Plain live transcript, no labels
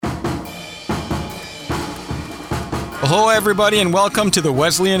Hello, everybody, and welcome to the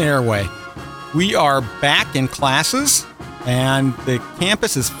Wesleyan Airway. We are back in classes, and the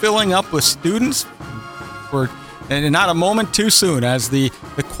campus is filling up with students. And not a moment too soon, as the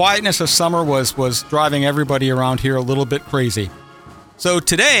quietness of summer was driving everybody around here a little bit crazy. So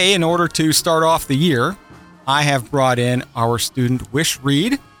today, in order to start off the year, I have brought in our student, Wish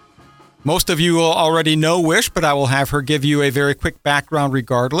Reed. Most of you will already know Wish, but I will have her give you a very quick background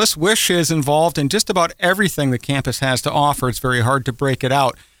regardless. Wish is involved in just about everything the campus has to offer. It's very hard to break it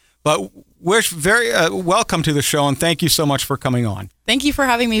out. But Wish, welcome to the show, and thank you so much for coming on. Thank you for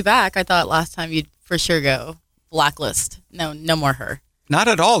having me back. I thought last time you'd for sure go blacklist. No more her. Not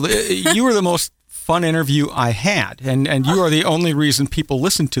at all. You were the most fun interview I had, and you are the only reason people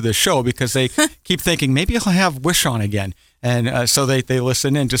listen to this show, because they keep thinking, maybe I'll have Wish on again. And so they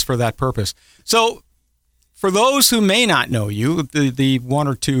listen in just for that purpose. So for those who may not know you, the one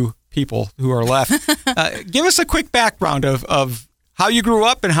or two people who are left, give us a quick background of how you grew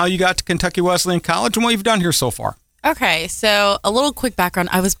up and how you got to Kentucky Wesleyan College and what you've done here so far. Okay, so a little quick background.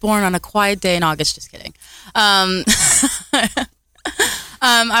 I was born on a quiet day in August. Just kidding. I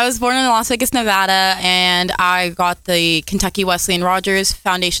was born in Las Vegas, Nevada, and I got the Kentucky Wesleyan Rogers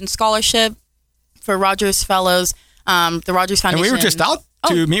Foundation Scholarship for Rogers Fellows. The Rogers Foundation. And we were just out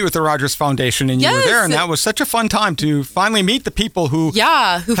to meet with the Rogers Foundation, and you were there, and that was such a fun time to finally meet the people who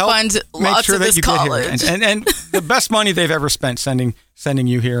fund lots of this college. And the best money they've ever spent sending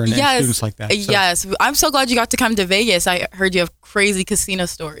you here and students like that. So. Yes, I'm so glad you got to come to Vegas. I heard you have crazy casino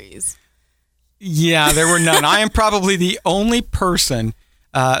stories. Yeah, there were none. I am probably the only person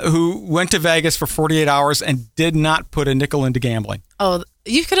who went to Vegas for 48 hours and did not put a nickel into gambling. Oh,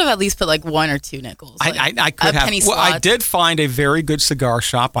 you could have at least put like one or two nickels. I could have. Well, I did find a very good cigar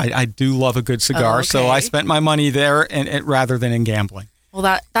shop. I do love a good cigar, so I spent my money there and rather than in gambling.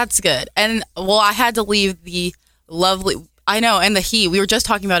 Well, that's good. And I had to leave the lovely. I know, and the heat. We were just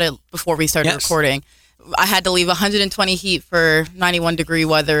talking about it before we started recording. I had to leave 120 heat for 91 degree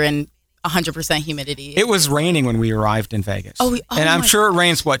weather and 100% humidity. It was raining when we arrived in Vegas. And I'm sure it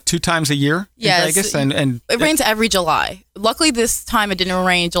rains, 2 times a year in Vegas? And it rains every July. Luckily, this time it didn't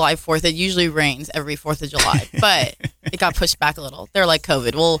rain July 4th. It usually rains every 4th of July, but it got pushed back a little. They're like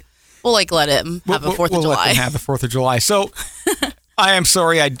COVID. We'll let it have a 4th of July. We'll let them have a 4th of July. So I am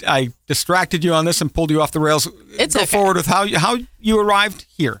sorry I distracted you on this and pulled you off the rails. It's Go forward with how you arrived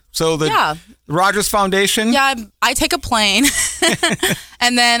here. So the Rogers Foundation. Yeah, I take a plane.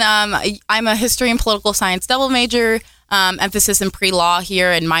 And then I'm a history and political science double major, emphasis in pre-law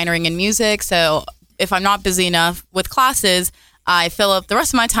here and minoring in music. So if I'm not busy enough with classes, I fill up the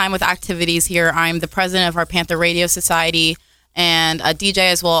rest of my time with activities here. I'm the president of our Panther Radio Society and a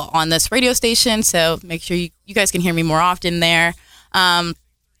DJ as well on this radio station. So make sure you guys can hear me more often there. I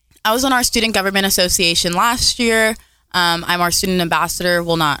was on our Student Government Association last year. I'm our student ambassador.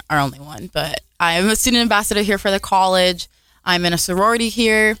 Well, not our only one, but I'm a student ambassador here for the college. I'm in a sorority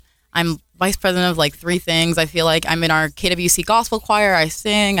here. I'm vice president of like 3 things. I feel like I'm in our KWC gospel choir. I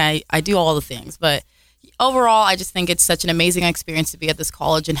sing. I do all the things. But overall, I just think it's such an amazing experience to be at this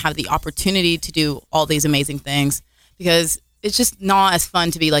college and have the opportunity to do all these amazing things, because it's just not as fun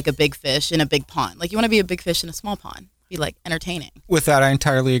to be like a big fish in a big pond. Like, you want to be a big fish in a small pond. Be like entertaining. With that, I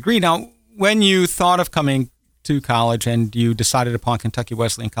entirely agree. Now, when you thought of coming to college and you decided upon Kentucky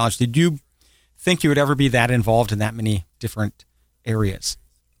Wesleyan College, did you think you would ever be that involved in that many different areas?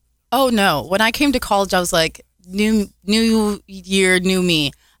 Oh, no. When I came to college, I was like, new year, new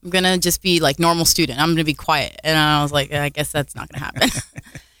me. I'm going to just be like normal student. I'm going to be quiet. And I was like, I guess that's not going to happen.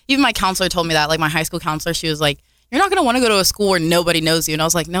 Even my counselor told me that, like my high school counselor, she was like, you're not going to want to go to a school where nobody knows you. And I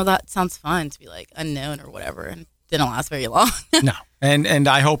was like, no, that sounds fun to be like unknown or whatever. And didn't last very long. No. And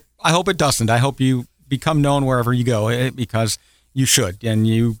I hope it doesn't. I hope you become known wherever you go, because you should, and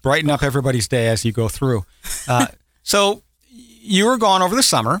you brighten up everybody's day as you go through. So you were gone over the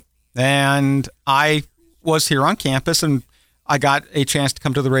summer, and I was here on campus, and I got a chance to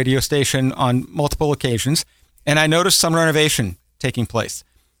come to the radio station on multiple occasions, and I noticed some renovation taking place.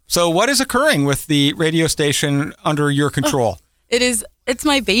 So what is occurring with the radio station under your control? It's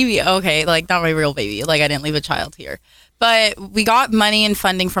my baby. Okay, like not my real baby. Like I didn't leave a child here. But we got money and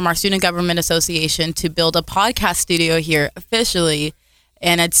funding from our Student Government Association to build a podcast studio here officially.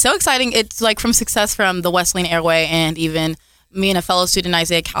 And it's so exciting. It's like from success from the Wesleyan Airway and even me and a fellow student,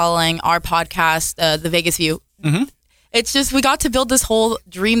 Isaiah Cowling, our podcast, The Vegas View. Mm-hmm. It's just, we got to build this whole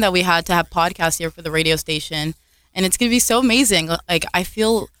dream that we had to have podcasts here for the radio station. And it's going to be so amazing. Like, I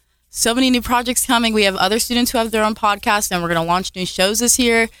feel so many new projects coming. We have other students who have their own podcast, and we're going to launch new shows this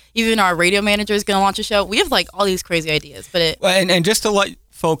year. Even our radio manager is going to launch a show. We have like all these crazy ideas. But and just to let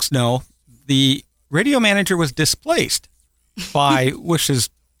folks know, the radio manager was displaced by Wish's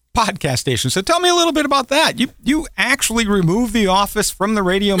podcast station. So tell me a little bit about that. You actually removed the office from the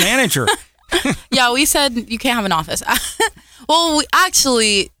radio manager. Yeah, we said you can't have an office. Well,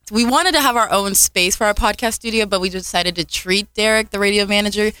 we wanted to have our own space for our podcast studio, but we decided to treat Derek, the radio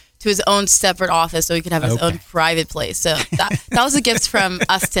manager, to his own separate office so he could have his own private place. So that was a gift from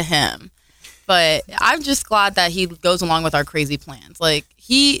us to him. But I'm just glad that he goes along with our crazy plans. Like,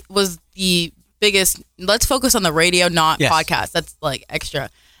 he was the biggest, let's focus on the radio, not podcast. That's like extra.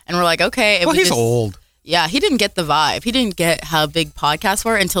 And we're like, okay. Well, he's old. Yeah, he didn't get the vibe. He didn't get how big podcasts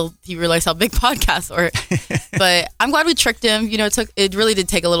were until he realized how big podcasts were. But I'm glad we tricked him. You know, it really did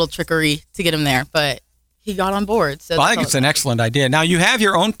take a little trickery to get him there, but he got on board. So I think it's an excellent idea. Now, you have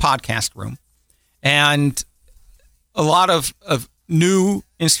your own podcast room and a lot of new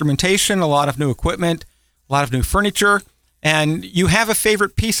instrumentation, a lot of new equipment, a lot of new furniture, and you have a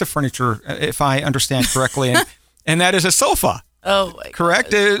favorite piece of furniture, if I understand correctly, and that is a sofa. Oh, my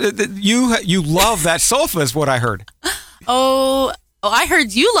correct? You love that sofa is what I heard. Oh, I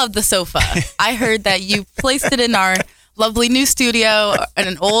heard you love the sofa. I heard that you placed it in our lovely new studio and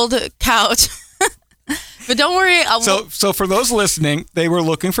an old couch. But don't worry. So for those listening, they were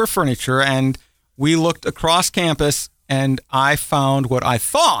looking for furniture, and we looked across campus, and I found what I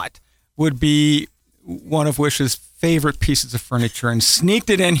thought would be one of Wish's favorite pieces of furniture and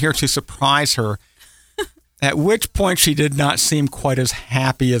sneaked it in here to surprise her, at which point she did not seem quite as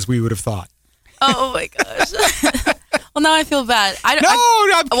happy as we would have thought. Oh, my gosh. Well, now I feel bad. I'm kidding.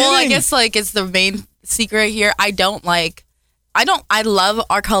 Well, I guess it's the main secret here. I love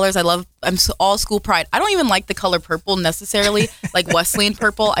our colors. I'm all school pride. I don't even like the color purple necessarily, like Wesleyan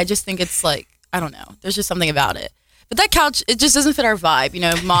purple. I just think it's like, I don't know. There's just something about it. But that couch, it just doesn't fit our vibe, you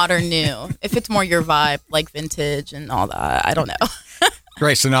know, modern, new. It fits more your vibe, like vintage and all that. I don't know.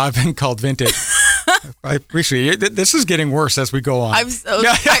 Great. So now I've been called vintage. I appreciate it. This is getting worse as we go on. I'm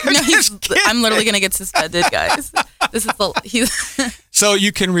literally going to get suspended, guys. So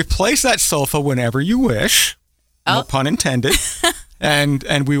you can replace that sofa whenever you wish. No pun intended.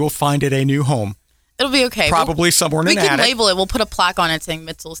 and we will find it a new home. It'll be okay. Probably somewhere in an attic. We can label it. We'll put a plaque on it saying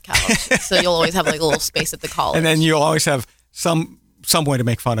Mitzel's couch. So you'll always have like a little space at the college. And then you'll always have some way to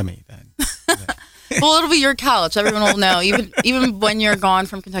make fun of me then. Well, it'll be your couch. Everyone will know. Even when you're gone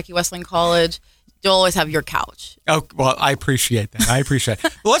from Kentucky Wesleyan College, you'll always have your couch. Oh, well, I appreciate that.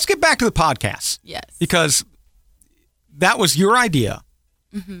 Well, let's get back to the podcast. Yes. Because that was your idea.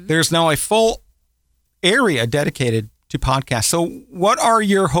 Mm-hmm. There's now a full area dedicated to podcasts. So what are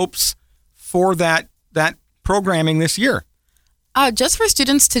your hopes for that programming this year? Just for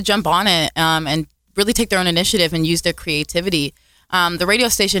students to jump on it and really take their own initiative and use their creativity. The radio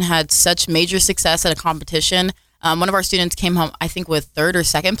station had such major success at a competition. One of our students came home, I think, with third or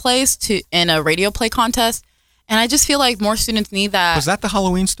second place in a radio play contest. And I just feel like more students need that. Was that the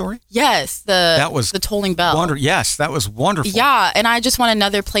Halloween story? Yes. That was the tolling bell. Yes, that was wonderful. Yeah, and I just want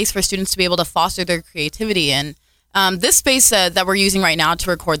another place for students to be able to foster their creativity. And this space that we're using right now to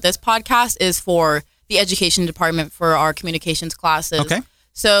record this podcast is for the education department for our communications classes. Okay.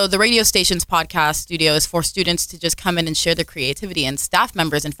 So the radio station's podcast studio is for students to just come in and share their creativity, and staff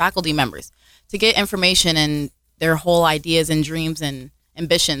members and faculty members to get information and their whole ideas and dreams and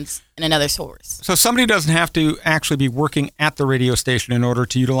ambitions in another source. So somebody doesn't have to actually be working at the radio station in order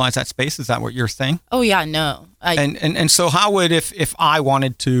to utilize that space? Is that what you're saying? Oh, yeah, no. And so how would, if I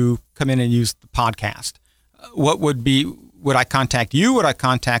wanted to come in and use the podcast, what would I contact you? Would I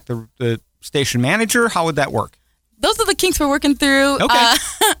contact the station manager? How would that work? Those are the kinks we're working through. Okay.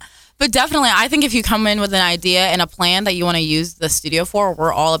 But definitely, I think if you come in with an idea and a plan that you want to use the studio for,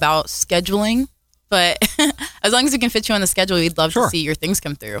 we're all about scheduling. But as long as we can fit you on the schedule, we'd love to see your things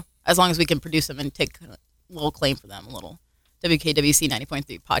come through. As long as we can produce them and take a little claim for them, a little WKWC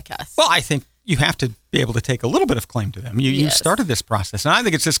 90.3 podcast. Well, I think you have to be able to take a little bit of claim to them. You started this process, and I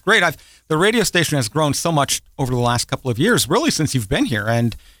think it's just great. The radio station has grown so much over the last couple of years, really since you've been here,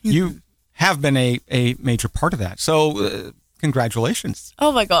 and you have been a major part of that. So congratulations.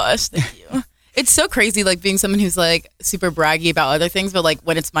 Oh my gosh, thank you. It's so crazy, like being someone who's like super braggy about other things, but like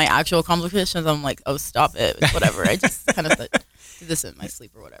when it's my actual accomplishments, I'm like, oh, stop it, it's whatever. I just kind of do this in my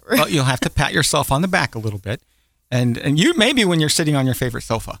sleep or whatever. Well, you'll have to pat yourself on the back a little bit, and you maybe when you're sitting on your favorite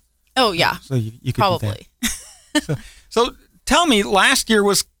sofa. Oh yeah, so you could probably. Do that. So tell me, last year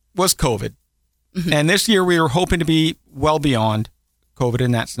was COVID, and this year we were hoping to be well beyond COVID,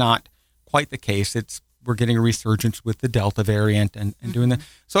 and that's not quite the case. We're getting a resurgence with the Delta variant and doing that.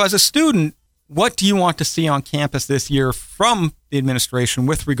 So as a student, what do you want to see on campus this year from the administration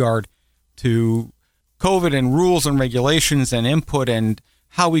with regard to COVID and rules and regulations and input and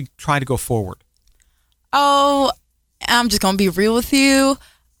how we try to go forward? Oh, I'm just going to be real with you.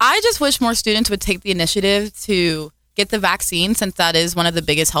 I just wish more students would take the initiative to get the vaccine, since that is one of the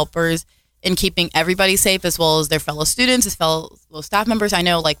biggest helpers in keeping everybody safe, as well as their fellow students, as fellow staff members. I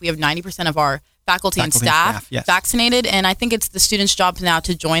know we have 90% of our faculty and staff yes. vaccinated, and I think it's the students' job now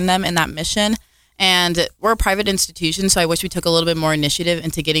to join them in that mission. And we're a private institution, so I wish we took a little bit more initiative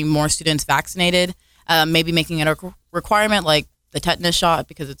into getting more students vaccinated, maybe making it a requirement like the tetanus shot,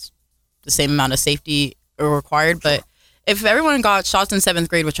 because it's the same amount of safety required. But if everyone got shots in 7th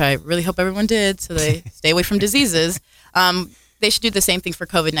grade, which I really hope everyone did, so they stay away from diseases, they should do the same thing for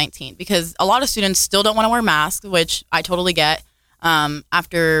COVID-19, because a lot of students still don't want to wear masks, which I totally get.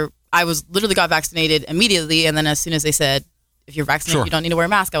 After I literally got vaccinated immediately, and then as soon as they said, if you're vaccinated, you don't need to wear a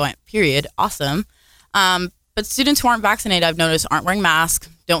mask, I went, period. Awesome. But students who aren't vaccinated, I've noticed, aren't wearing masks,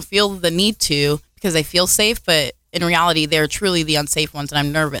 don't feel the need to because they feel safe, but in reality, they're truly the unsafe ones, and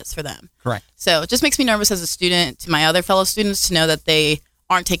I'm nervous for them. Correct. So it just makes me nervous as a student to my other fellow students to know that they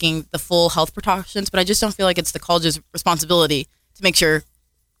aren't taking the full health precautions, but I just don't feel like it's the college's responsibility to make sure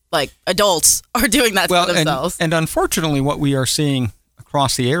adults are doing that for themselves. And unfortunately, what we are seeing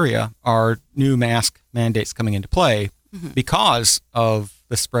across the area are new mask mandates coming into play because of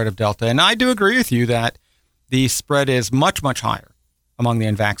the spread of Delta. And I do agree with you that the spread is much, much higher among the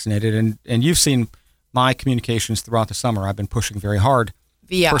unvaccinated. And you've seen my communications throughout the summer. I've been pushing very hard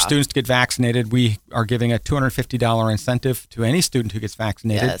for students to get vaccinated. We are giving a $250 incentive to any student who gets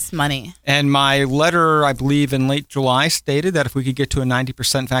vaccinated. Yes, money. And my letter, I believe in late July, stated that if we could get to a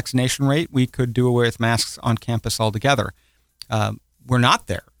 90% vaccination rate, we could do away with masks on campus altogether. We're not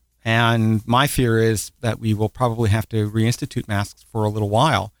there. And my fear is that we will probably have to reinstitute masks for a little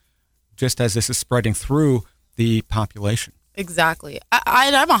while, just as this is spreading through the population. Exactly.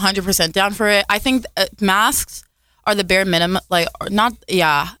 I'm 100% down for it. I think masks are the bare minimum.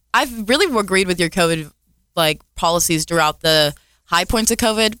 I've really agreed with your COVID policies throughout the high points of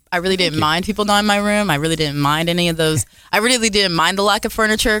COVID. I really didn't mind people not in my room. I really didn't mind any of those. I really didn't mind the lack of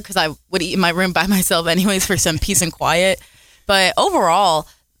furniture because I would eat in my room by myself anyways for some peace and quiet. But overall,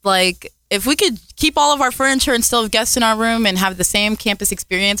 if we could keep all of our furniture and still have guests in our room and have the same campus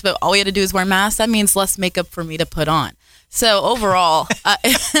experience, but all we had to do is wear masks, that means less makeup for me to put on. So overall,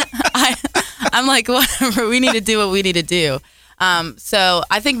 I'm like, whatever, we need to do what we need to do. So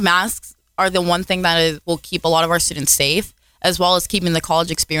I think masks are the one thing that will keep a lot of our students safe, as well as keeping the college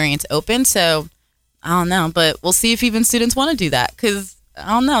experience open. So I don't know, but we'll see if even students want to do that, because I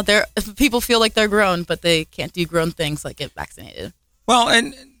don't know, people feel like they're grown, but they can't do grown things like get vaccinated. Well,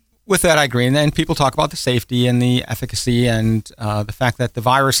 and with that, I agree. And then people talk about the safety and the efficacy and the fact that the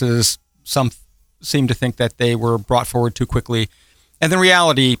viruses, some seem to think that they were brought forward too quickly. And the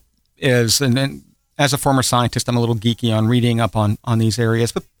reality is, and as a former scientist, I'm a little geeky on reading up on these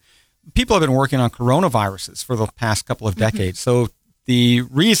areas, but people have been working on coronaviruses for the past couple of decades. So the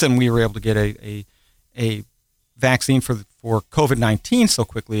reason we were able to get a vaccine for COVID-19 so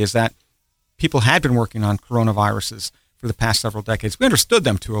quickly is that people had been working on coronaviruses for the past several decades. We understood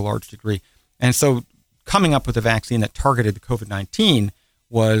them to a large degree. And so coming up with a vaccine that targeted the COVID-19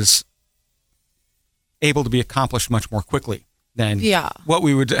 was able to be accomplished much more quickly than what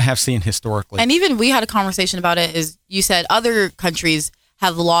we would have seen historically. And even we had a conversation about it, is you said other countries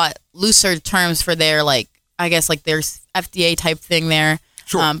have a lot looser terms for their, their FDA type thing there.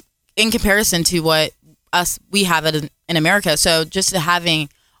 Sure. In comparison to what we have it in America. So just having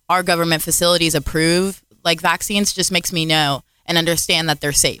our government facilities approve vaccines just makes me know and understand that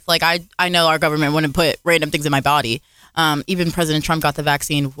they're safe. I know our government wouldn't put random things in my body. Even President Trump got the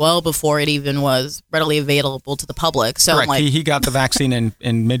vaccine well before it even was readily available to the public. So correct. He got the vaccine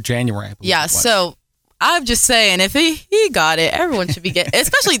in mid-January, I believe. Yeah, so I'm just saying, if he got it, everyone should be getting,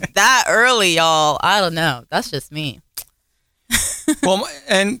 especially that early, y'all. I don't know. That's just me. Well,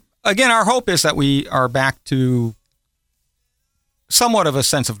 and again, our hope is that we are back to somewhat of a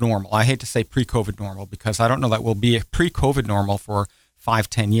sense of normal. I hate to say pre-COVID normal, because I don't know that we'll be a pre-COVID normal for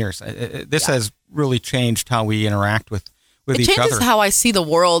 5-10 years. This has really changed how we interact with each other. It changes how I see the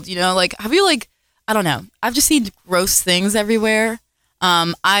world, have you I don't know. I've just seen gross things everywhere.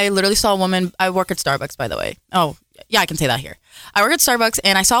 I literally saw a woman, I work at Starbucks, by the way. Oh, yeah, I can say that here. I work at Starbucks,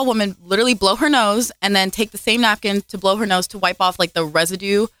 and I saw a woman literally blow her nose and then take the same napkin to blow her nose to wipe off the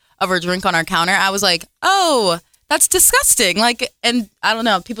residue of her drink on our counter. I was like, oh, that's disgusting. And I don't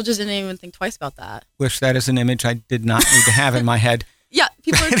know, people just didn't even think twice about that. Wish that is an image I did not need to have in my head. Yeah,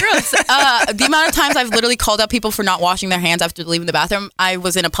 people are gross. The amount of times I've literally called out people for not washing their hands after leaving the bathroom. I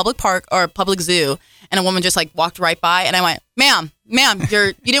was in a public park or a public zoo, and a woman just walked right by, and I went, ma'am,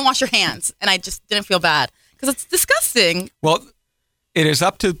 you didn't wash your hands. And I just didn't feel bad because it's disgusting. Well, it is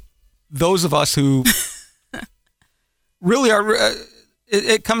up to those of us who really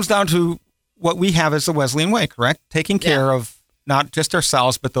it comes down to what we have as the Wesleyan way, correct? Taking care of not just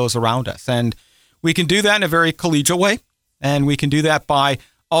ourselves, but those around us. And we can do that in a very collegial way. And we can do that by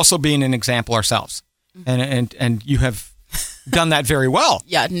also being an example ourselves. And you have done that very well.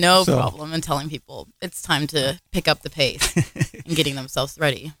 Yeah, no problem in telling people it's time to pick up the pace and getting themselves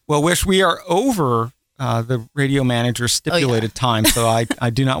ready. Well, Wish, we are over the radio manager's stipulated time, so I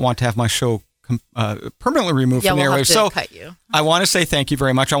do not want to have my show permanently removed from the airwaves. So cut you. I want to say thank you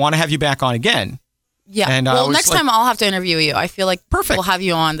very much. I want to have you back on again. Yeah. And next time I'll have to interview you. I feel like we'll have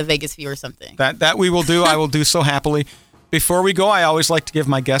you on the Vegas View or something. That we will do. I will do so happily. Before we go, I always like to give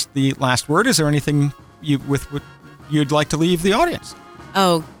my guest the last word. Is there anything you'd like to leave the audience?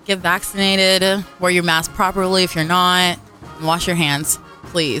 Oh, get vaccinated. Wear your mask properly if you're not. And wash your hands,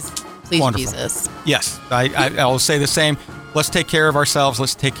 please. Please, wonderful. Jesus. Yes, I will say the same. Let's take care of ourselves.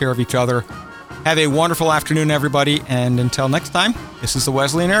 Let's take care of each other. Have a wonderful afternoon, everybody. And until next time, this is the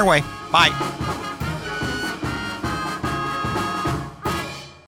Wesleyan Airway. Bye.